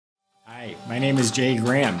My name is Jay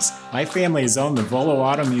Grams. My family has owned the Volo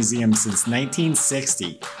Auto Museum since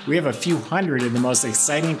 1960. We have a few hundred of the most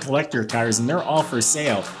exciting collector cars, and they're all for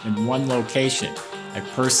sale in one location. I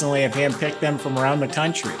personally have handpicked them from around the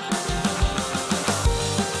country.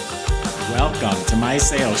 Welcome to my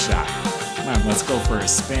sales shop. Come on, let's go for a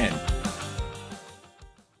spin.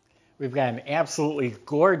 We've got an absolutely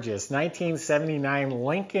gorgeous 1979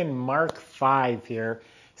 Lincoln Mark V here.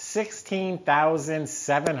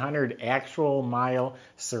 16,700 actual mile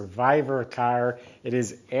survivor car. It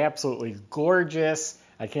is absolutely gorgeous.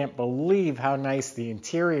 I can't believe how nice the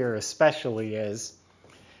interior especially is.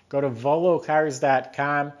 Go to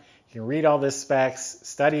volocars.com. You can read all the specs,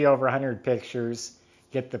 study over 100 pictures,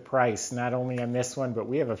 get the price, not only on this one, but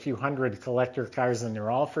we have a few hundred collector cars and they're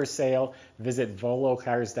all for sale. Visit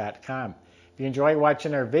volocars.com. If you enjoy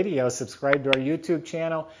watching our videos, subscribe to our YouTube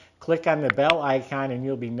channel, click on the bell icon, and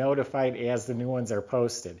you'll be notified as the new ones are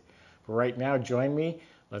posted. But right now, join me.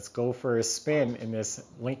 Let's go for a spin in this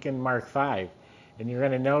Lincoln Mark V. And you're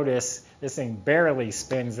going to notice this thing barely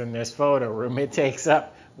spins in this photo room. It takes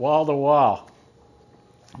up wall to wall.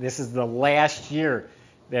 This is the last year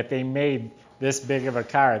that they made this big of a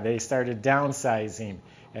car. They started downsizing.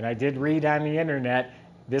 And I did read on the internet,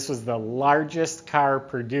 this was the largest car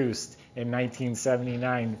produced in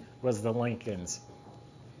 1979 was the Lincolns.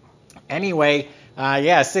 Anyway,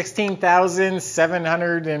 yeah,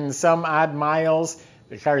 16,700 and some odd miles.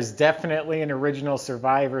 The car is definitely an original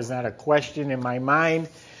survivor, is not a question in my mind.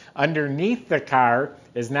 Underneath the car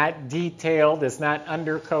is not detailed, it's not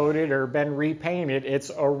undercoated or been repainted.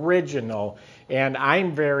 It's original, and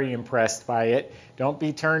I'm very impressed by it. Don't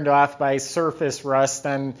be turned off by surface rust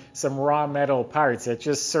on some raw metal parts. It's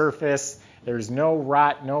just surface. There's no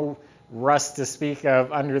rot, no rust to speak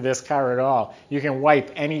of under this car at all. You can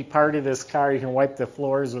wipe any part of this car. You can wipe the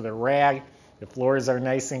floors with a rag. The floors are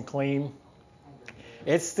nice and clean.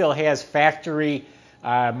 It still has factory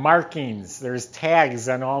markings. There's tags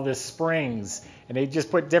on all the springs, and they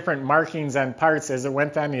just put different markings on parts as it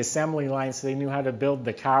went on the assembly line so they knew how to build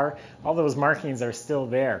the car. All those markings are still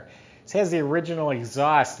there. It has the original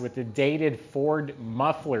exhaust with the dated Ford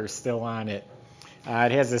muffler still on it.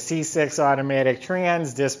 It has a C6 automatic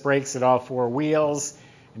trans, disc brakes at all four wheels.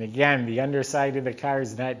 And again, the underside of the car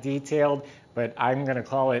is not detailed, but I'm going to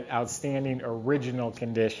call it outstanding original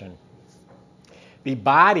condition. The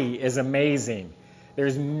body is amazing.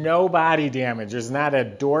 There's no body damage. There's not a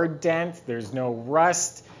door dent. There's no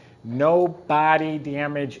rust. No body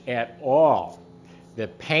damage at all. The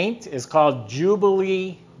paint is called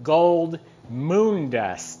Jubilee Gold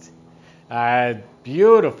Moondust.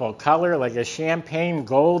 Beautiful color, like a champagne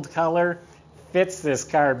gold color. Fits this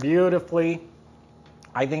car beautifully.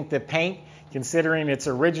 I think the paint, considering it's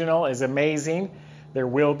original, is amazing. There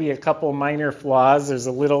will be a couple minor flaws. There's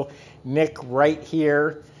a little nick right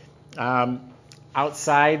here.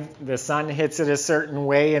 Outside, the sun hits it a certain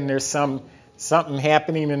way, and there's something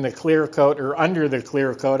happening in the clear coat or under the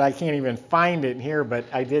clear coat. I can't even find it here, but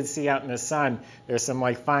I did see out in the sun there's some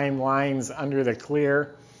like fine lines under the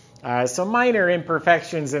clear. So minor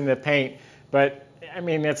imperfections in the paint, but I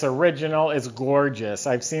mean, it's original, it's gorgeous.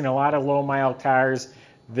 I've seen a lot of low mile cars.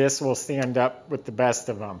 This will stand up with the best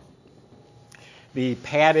of them. The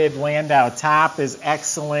padded Landau top is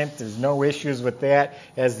excellent. There's no issues with that.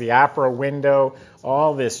 It has the opera window.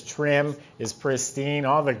 All this trim is pristine.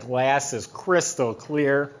 All the glass is crystal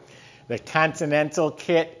clear. The Continental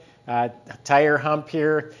kit, tire hump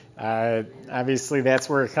here, obviously that's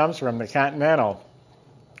where it comes from, the Continental.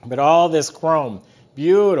 But all this chrome,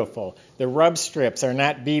 beautiful. The rub strips are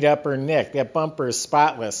not beat up or nicked. That bumper is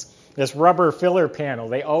spotless. This rubber filler panel,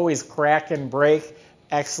 they always crack and break.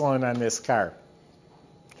 Excellent on this car.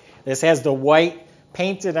 This has the white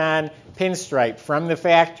painted on pinstripe from the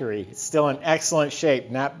factory. It's still in excellent shape,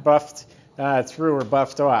 not buffed through or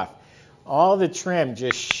buffed off. All the trim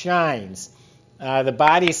just shines. The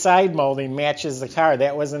body side molding matches the car.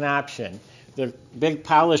 That was an option. The big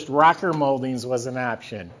polished rocker moldings was an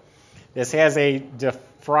option. This has a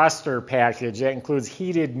defroster package that includes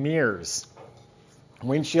heated mirrors.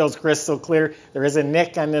 Windshield's crystal clear. There is a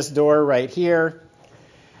nick on this door right here.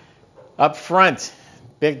 Up front,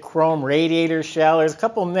 big chrome radiator shell. There's a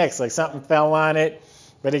couple nicks, like something fell on it.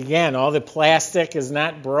 But again, all the plastic is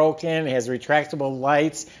not broken. It has retractable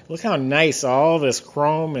lights. Look how nice all this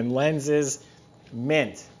chrome and lenses.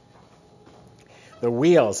 Mint. The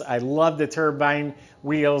wheels, I love the turbine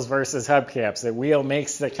wheels versus hubcaps. The wheel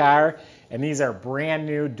makes the car, and these are brand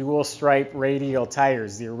new dual stripe radial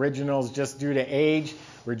tires. The originals, just due to age,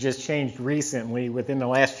 were just changed recently. Within the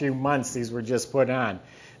last few months, these were just put on.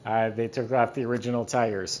 They took off the original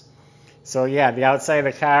tires. So yeah, the outside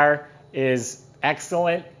of the car, is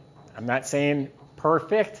excellent. I'm not saying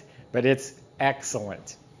perfect, but it's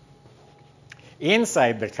excellent.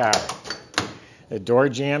 Inside the car, the door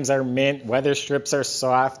jambs are mint, weather strips are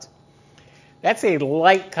soft. That's a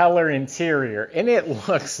light color interior, and it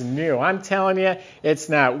looks new. I'm telling you, it's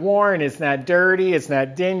not worn, it's not dirty, it's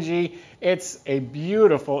not dingy. It's a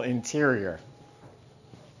beautiful interior.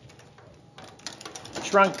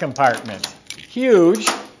 Trunk compartment, huge.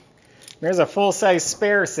 There's a full-size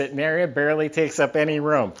spare sitting there. It barely takes up any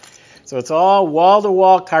room. So it's all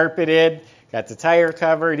wall-to-wall carpeted. Got the tire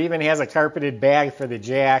cover. It even has a carpeted bag for the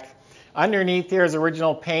jack. Underneath here is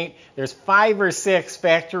original paint. There's 5 or 6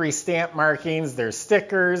 factory stamp markings. There's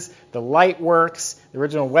stickers. The light works. The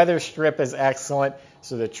original weather strip is excellent.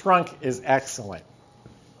 So the trunk is excellent.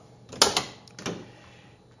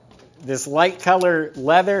 This light color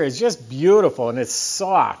leather is just beautiful, and it's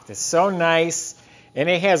soft. It's so nice. And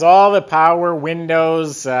it has all the power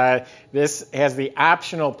windows. This has the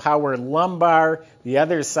optional power lumbar. The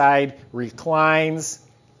other side reclines.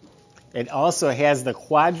 It also has the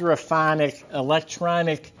quadraphonic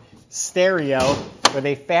electronic stereo with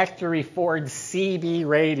a factory Ford CB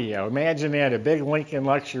radio. Imagine that, a big Lincoln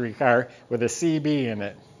luxury car with a CB in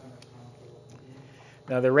it.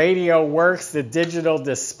 Now the radio works, the digital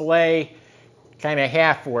display kind of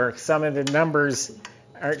half works. Some of the numbers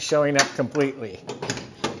aren't showing up completely.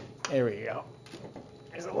 There we go.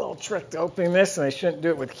 There's a little trick to opening this, and I shouldn't do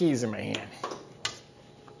it with keys in my hand.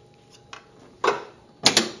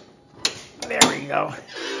 There we go.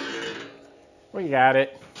 We got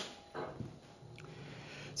it.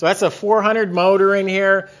 So that's a 400 motor in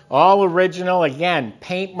here, all original. Again,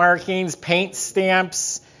 paint markings, paint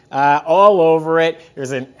stamps all over it.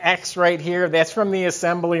 There's an X right here. That's from the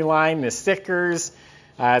assembly line, the stickers.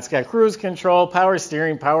 It's got cruise control, power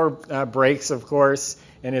steering, power brakes, of course,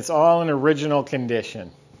 and it's all in original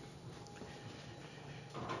condition.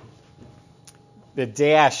 The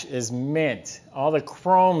dash is mint. All the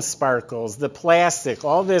chrome sparkles, the plastic,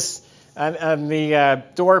 all this on the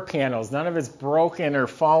door panels. None of it's broken or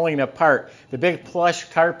falling apart. The big plush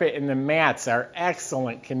carpet and the mats are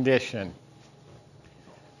excellent condition.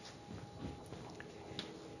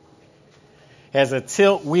 Has a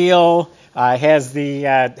tilt wheel. Has the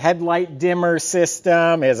headlight dimmer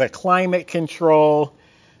system. Has a climate control.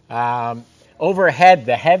 Overhead,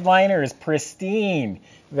 the headliner is pristine.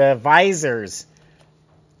 The visors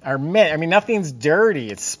are mint. I mean, nothing's dirty.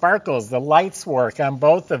 It sparkles. The lights work on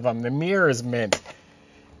both of them. The mirror is mint.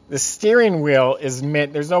 The steering wheel is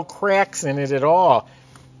mint. There's no cracks in it at all.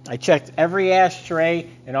 I checked every ashtray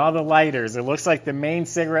and all the lighters. It looks like the main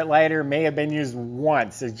cigarette lighter may have been used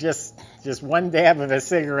once. It's just one dab of a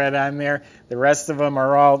cigarette on there. The rest of them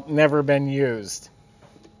are all never been used.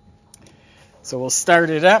 So we'll start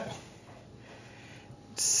it up.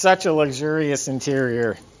 Such a luxurious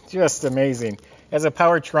interior. Just amazing. Has a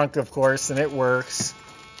power trunk, of course, and it works.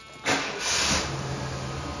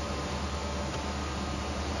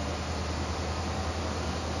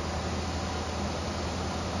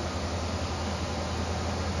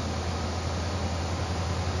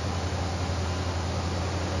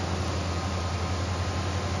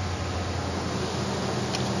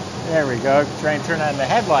 There we go. Try and turn on the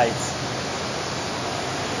headlights.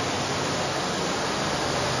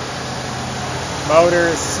 Motor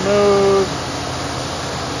is smooth.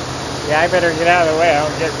 Yeah, I better get out of the way. I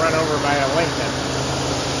don't get run over by a Lincoln.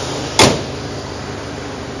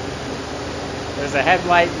 There's a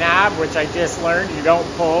headlight knob, which I just learned you don't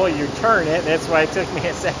pull, you turn it. That's why it took me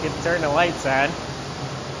a second to turn the lights on.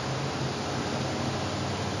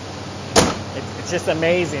 It's just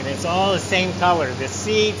amazing. It's all the same color. The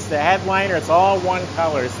seats, the headliner, it's all one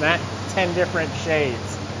color. It's not 10 different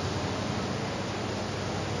shades.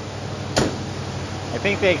 I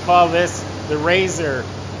think they call this the razor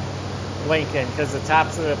Lincoln because the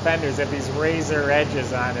tops of the fenders have these razor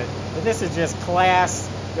edges on it. But this is just class.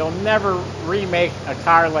 You'll never remake a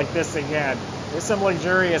car like this again. There's some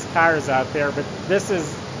luxurious cars out there, but this is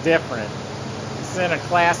different. It's in a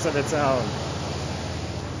class of its own.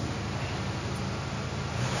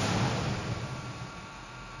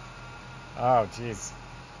 Oh, geez.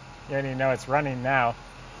 You don't even know it's running now.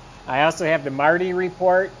 I also have the Marti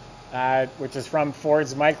Report, which is from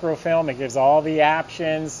Ford's microfilm. It gives all the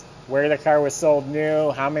options, where the car was sold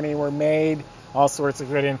new, how many were made, all sorts of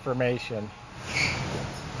good information.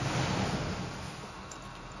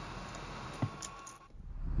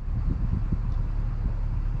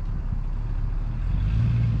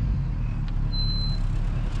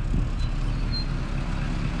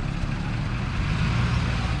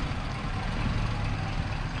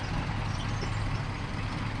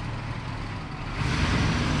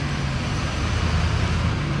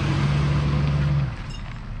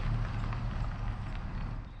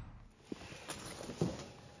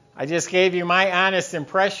 I just gave you my honest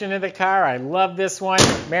impression of the car. I love this one.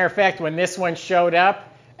 Matter of fact, when this one showed up,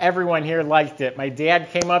 everyone here liked it. My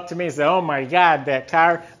dad came up to me and said, oh my God, that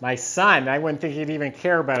car. My son, I wouldn't think he'd even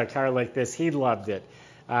care about a car like this. He loved it.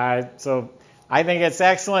 So I think it's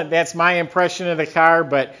excellent. That's my impression of the car,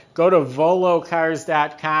 but go to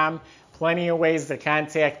volocars.com. Plenty of ways to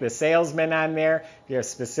contact the salesman on there. If you have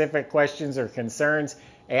specific questions or concerns,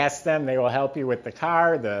 ask them. They will help you with the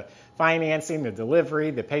car, the financing, the delivery,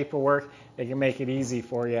 the paperwork. They can make it easy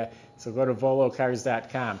for you. So go to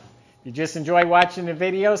volocars.com. If you just enjoy watching the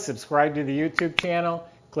video, subscribe to the YouTube channel,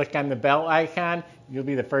 click on the bell icon. You'll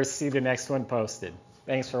be the first to see the next one posted.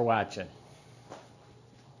 Thanks for watching.